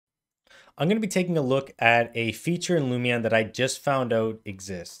I'm going to be taking a look at a feature in Lumion that I just found out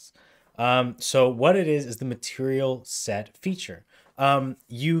exists. So what it is the material set feature.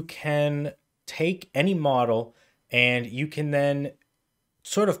 You can take any model and you can then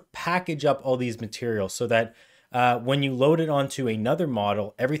sort of package up all these materials so that when you load it onto another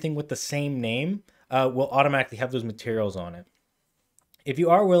model, everything with the same name will automatically have those materials on it. If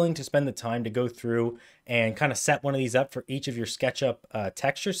you are willing to spend the time to go through and kind of set one of these up for each of your SketchUp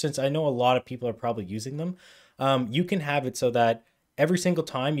textures, since I know a lot of people are probably using them, you can have it so that every single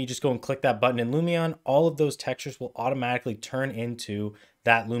time you just go and click that button in Lumion, all of those textures will automatically turn into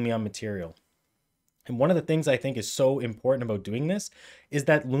that Lumion material. And one of the things I think is so important about doing this is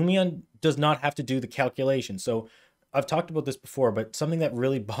that Lumion does not have to do the calculation. So I've talked about this before, but something that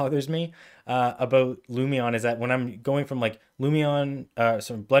really bothers me about Lumion is that when I'm going from like Lumion,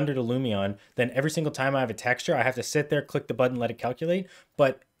 Blender to Lumion, then every single time I have a texture, I have to sit there, click the button, let it calculate.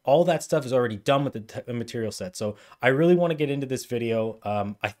 But all that stuff is already done with the material set. So I really want to get into this video.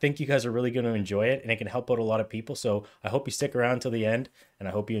 I think you guys are really going to enjoy it and it can help out a lot of people. So I hope you stick around till the end and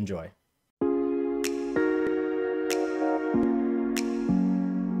I hope you enjoy.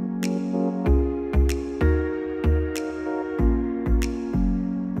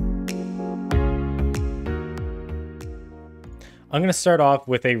 I'm going to start off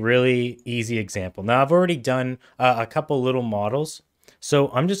with a really easy example. Now, I've already done a couple little models, so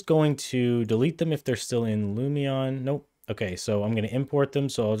I'm just going to delete them if they're still in Lumion. Nope. Okay, so I'm going to import them.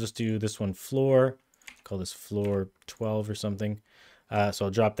 So I'll just do this one floor, call this floor 12 or something. So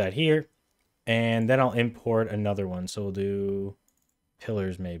I'll drop that here, and then I'll import another one. So we'll do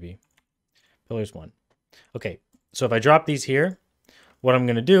pillars maybe. Pillars 1. Okay, so if I drop these here, what I'm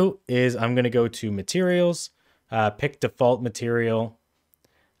going to do is I'm going to go to materials, pick default material,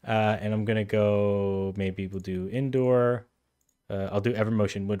 and I'm going to go, maybe we'll do indoor. I'll do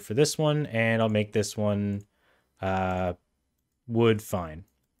Evermotion wood for this one, and I'll make this one wood fine.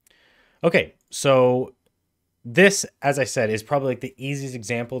 Okay, so this, as I said, is probably like the easiest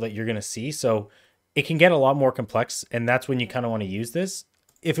example that you're going to see. So it can get a lot more complex, and that's when you kind of want to use this.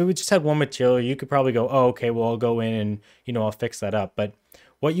 If it just had one material, you could probably go, oh, okay, well, I'll go in and, I'll fix that up. But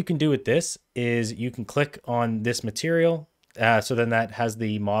what you can do with this is you can click on this material. So then that has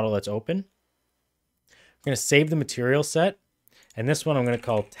the model that's open. I'm going to save the material set. And this one I'm going to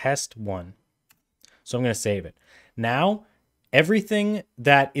call test 1. So I'm going to save it. Now, everything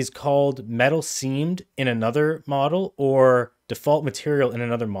that is called metal seamed in another model or default material in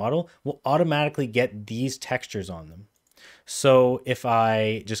another model will automatically get these textures on them. So if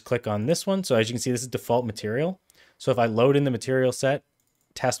I just click on this one, so as you can see, this is default material. So if I load in the material set,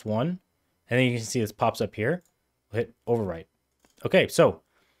 test 1, and then you can see this pops up here, we'll hit overwrite. Okay, so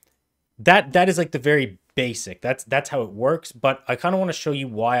that is like the very basic. That's how it works, but I kind of want to show you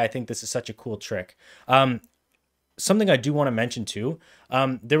why I think this is such a cool trick. Something I do want to mention too,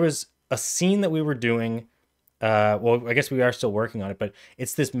 there was a scene that we were doing. Well, I guess we are still working on it, but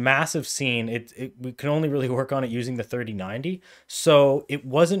it's this massive scene. We can only really work on it using the 3090. So it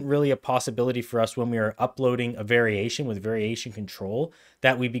wasn't really a possibility for us when we were uploading a variation with variation control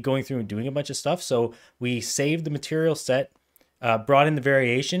that we'd be going through and doing a bunch of stuff. So we saved the material set, brought in the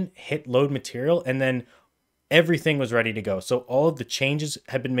variation, hit load material, and then everything was ready to go. So all of the changes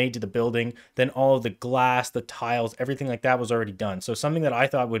had been made to the building, then all of the glass, the tiles, everything like that was already done. So something that I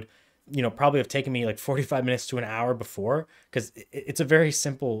thought would probably have taken me like 45 minutes to an hour before, because it's a very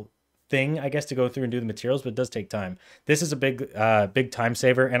simple thing, I guess, to go through and do the materials, but it does take time. This is a big time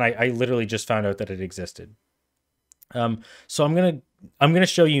saver, and I literally just found out that it existed. So I'm gonna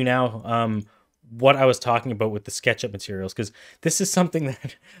show you now what I was talking about with the SketchUp materials, because this is something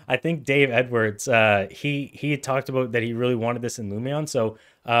that I think Dave Edwards he had talked about, that he really wanted this in Lumion. So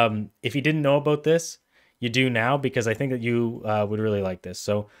if you didn't know about this, you do now, because I think that you would really like this.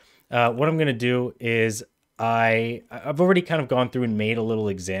 So what I'm going to do is I've already kind of gone through and made a little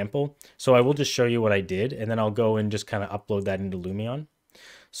example. So I will just show you what I did, and then I'll go and just kind of upload that into Lumion.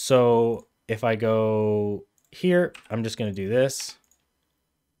 So if I go here, I'm just going to do this.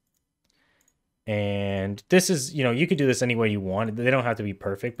 And this is, you could do this any way you want. They don't have to be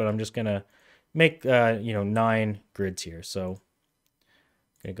perfect, but I'm just going to make, 9 grids here. So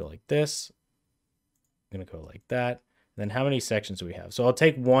I'm going to go like this. I'm going to go like that. Then how many sections do we have? So I'll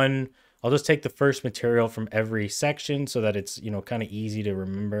just take the first material from every section so that it's, kind of easy to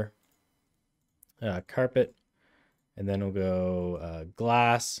remember. Carpet, and then we'll go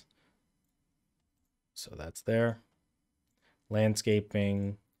glass. So that's there.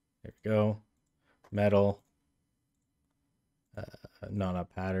 Landscaping, there we go. Metal,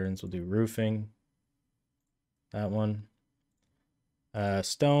 not patterns, we'll do roofing. That one.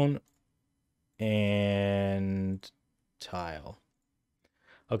 Stone, and tile.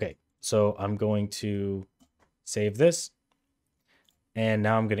 Okay, so I'm going to save this, and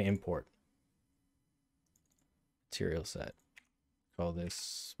now I'm going to import material set. Call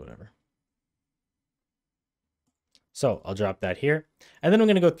this whatever. So I'll drop that here, and then I'm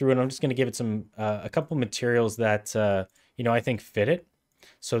going to go through and I'm just going to give it some a couple materials that you know, I think fit it.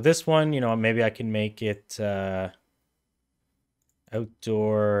 So this one, you know, maybe I can make it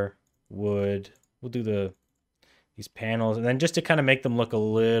outdoor wood. We'll do these panels, and then just to kind of make them look a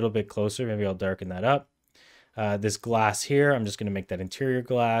little bit closer, maybe I'll darken that up. This glass here, I'm just going to make that interior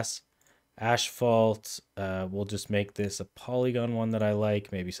glass. Asphalt, we'll just make this a polygon one that I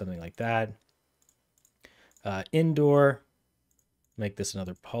like, maybe something like that. Indoor, make this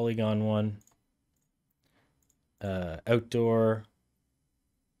another polygon one. Outdoor,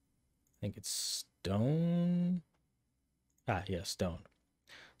 I think it's stone. Yeah, stone.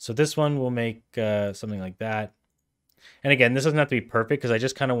 So this one will make something like that. And again, this doesn't have to be perfect because I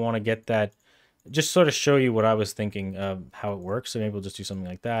just kind of want to get that, just sort of show you what I was thinking of how it works. So maybe we'll just do something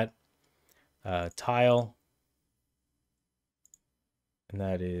like that. Tile. And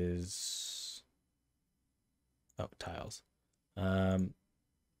that is, oh, tiles. Something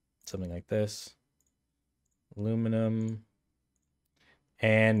like this. Aluminum.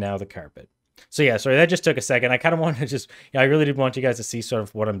 And now the carpet. So yeah, sorry, that just took a second. I kind of wanted to just, yeah, I really did want you guys to see sort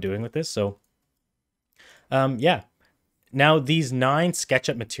of what I'm doing with this. So yeah, now these 9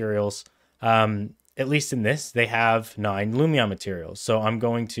 SketchUp materials, at least in this, they have 9 Lumion materials. So I'm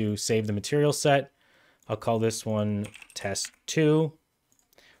going to save the material set. I'll call this one test 2.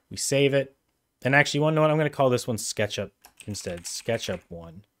 We save it. And actually, you want to know what? I'm going to call this one SketchUp instead. SketchUp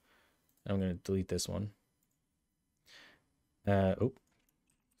 1. I'm going to delete this one. SketchUp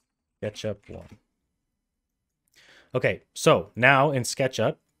 1. Okay, so now in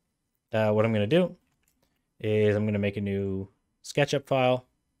SketchUp, what I'm going to do is I'm going to make a new SketchUp file.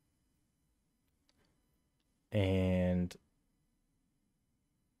 And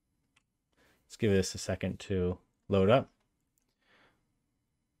let's give this a second to load up.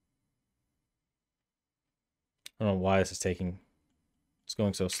 I don't know why this is taking, it's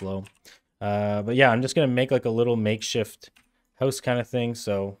going so slow. But yeah, I'm just going to make like a little makeshift house kind of thing.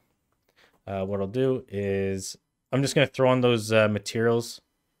 So what I'll do is I'm just going to throw on those materials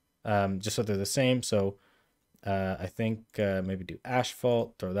just so they're the same. So I think maybe do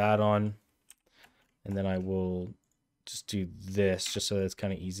asphalt, throw that on. And then I will just do this just so that it's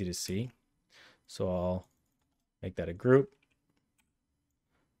kind of easy to see. So I'll make that a group.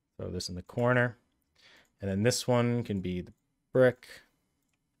 Throw this in the corner. And then this one can be the brick.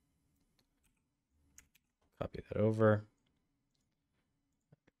 Copy that over.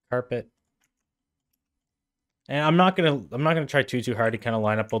 Carpet. And I'm not gonna try too hard to kind of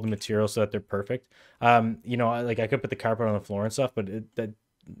line up all the materials so that they're perfect. You know, like I could put the carpet on the floor and stuff, but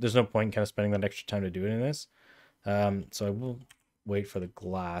there's no point in kind of spending that extra time to do it in this. So I will wait for the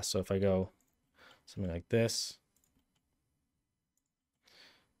glass. So if I go something like this.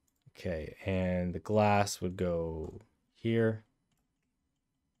 Okay, and the glass would go here.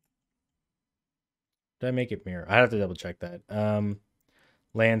 Did I make it mirror? I have to double check that.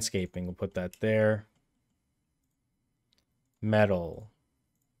 Landscaping, we'll put that there. Metal,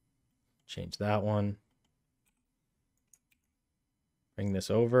 change that one. Bring this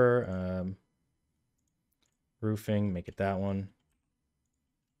over. Roofing, make it that one.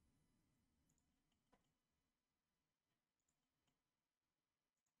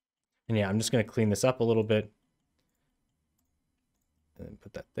 And yeah, I'm just going to clean this up a little bit. And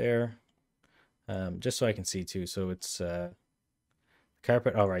put that there. Just so I can see too. So it's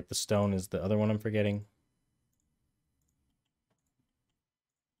carpet. All right, the stone is the other one I'm forgetting.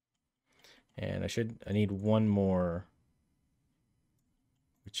 And I need one more,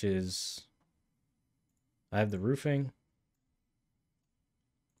 which is, I have the roofing.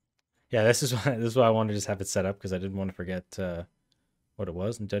 Yeah, this is why I wanted to just have it set up because I didn't want to forget what it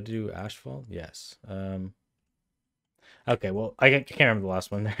was. And did I do asphalt? Yes. Okay, well, I can't remember the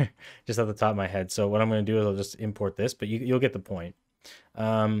last one there, just at the top of my head. So what I'm going to do is I'll just import this, but you'll get the point.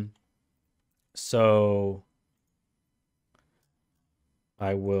 So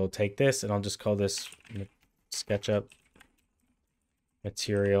I will take this and I'll just call this SketchUp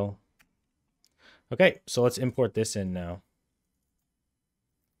material. Okay, so let's import this in now.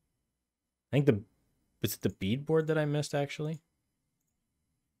 I think is it the beadboard that I missed actually?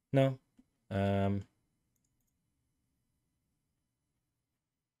 No.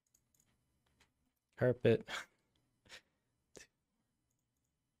 Carpet.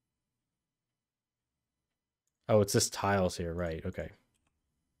 Oh, it's this tiles here, right? Okay.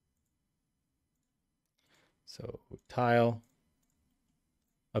 So tile.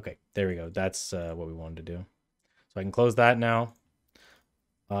 Okay, there we go. That's what we wanted to do. So I can close that now.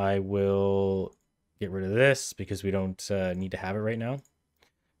 I will get rid of this because we don't need to have it right now.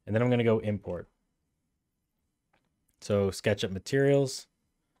 And then I'm going to go import. So SketchUp materials,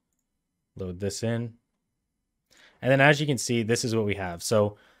 load this in. And then as you can see, this is what we have.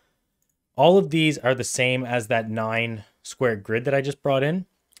 So all of these are the same as that 9 square grid that I just brought in.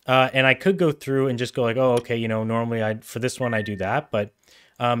 And I could go through and just go like, oh, okay, you know, normally for this one, I do that. But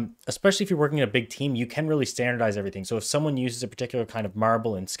especially if you're working in a big team, you can really standardize everything. So if someone uses a particular kind of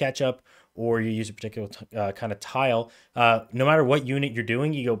marble in SketchUp, or you use a particular kind of tile, no matter what unit you're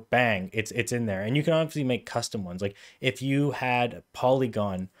doing, you go bang, it's in there. And you can obviously make custom ones. Like if you had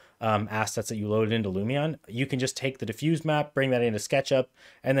polygon assets that you loaded into Lumion, you can just take the diffuse map, bring that into SketchUp,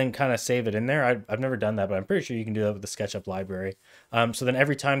 and then kind of save it in there. I've never done that, but I'm pretty sure you can do that with the SketchUp library. So then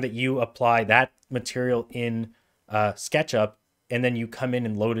every time that you apply that material in SketchUp, and then you come in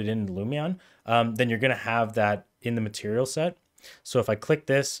and load it in Lumion, then you're going to have that in the material set. So if I click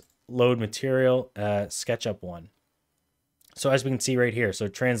this, load material, SketchUp 1. So as we can see right here, so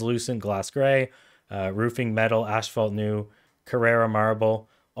translucent glass gray, roofing metal, asphalt new, Carrara marble,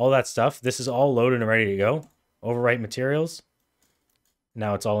 all that stuff. This is all loaded and ready to go. Overwrite materials.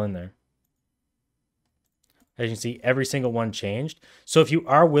 Now it's all in there. As you can see, every single one changed. So if you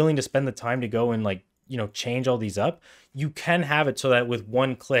are willing to spend the time to go and like, you know, change all these up, you can have it so that with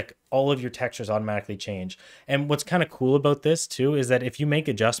one click, all of your textures automatically change. And what's kind of cool about this too, is that if you make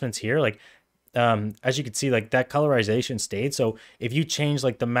adjustments here, like, as you can see, like that colorization stayed. So if you change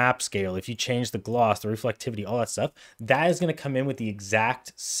like the map scale, if you change the gloss, the reflectivity, all that stuff, that is going to come in with the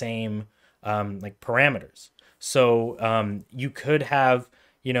exact same, like parameters. So, you could have,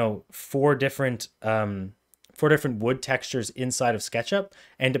 you know, four different wood textures inside of SketchUp,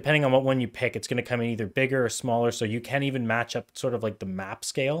 and depending on what one you pick, it's going to come in either bigger or smaller, so you can even match up sort of like the map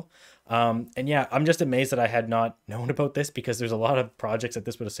scale. And yeah, I'm just amazed that I had not known about this, because there's a lot of projects that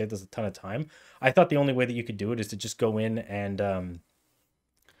this would have saved us a ton of time. I thought the only way that you could do it is to just go in and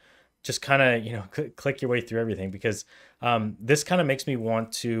just kind of, you know, click your way through everything, because this kind of makes me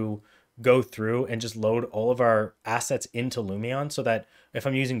want to go through and just load all of our assets into Lumion, so that if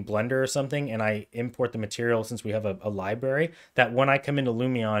I'm using Blender or something and I import the material, since we have a library, that when I come into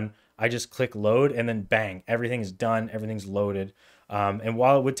Lumion, I just click load and then bang, everything's done, everything's loaded. And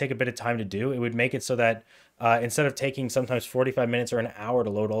while it would take a bit of time to do, it would make it so that instead of taking sometimes 45 minutes or an hour to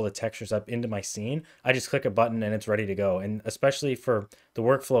load all the textures up into my scene, I just click a button and it's ready to go. And especially for the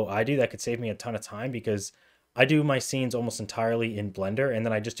workflow I do, that could save me a ton of time, because I do my scenes almost entirely in Blender, and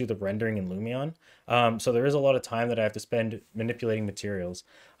then I just do the rendering in Lumion. So there is a lot of time that I have to spend manipulating materials.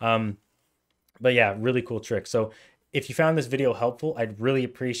 But yeah, really cool trick. So if you found this video helpful, I'd really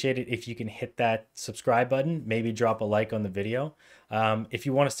appreciate it if you can hit that subscribe button, maybe drop a like on the video. If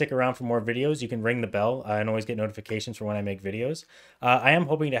you want to stick around for more videos, you can ring the bell and always get notifications for when I make videos. I am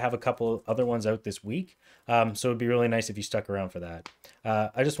hoping to have a couple other ones out this week, so it'd be really nice if you stuck around for that.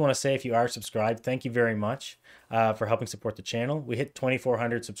 I just want to say, if you are subscribed, thank you very much for helping support the channel. We hit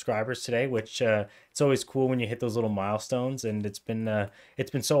 2,400 subscribers today, which it's always cool when you hit those little milestones, and it's been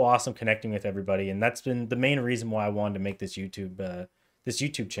so awesome connecting with everybody, and that's been the main reason why I wanted to make this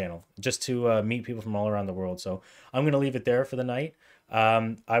YouTube channel, just to meet people from all around the world. So I'm going to leave it there for the night.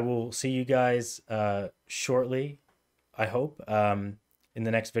 I will see you guys shortly, I hope, in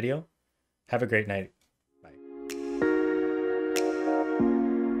the next video. Have a great night.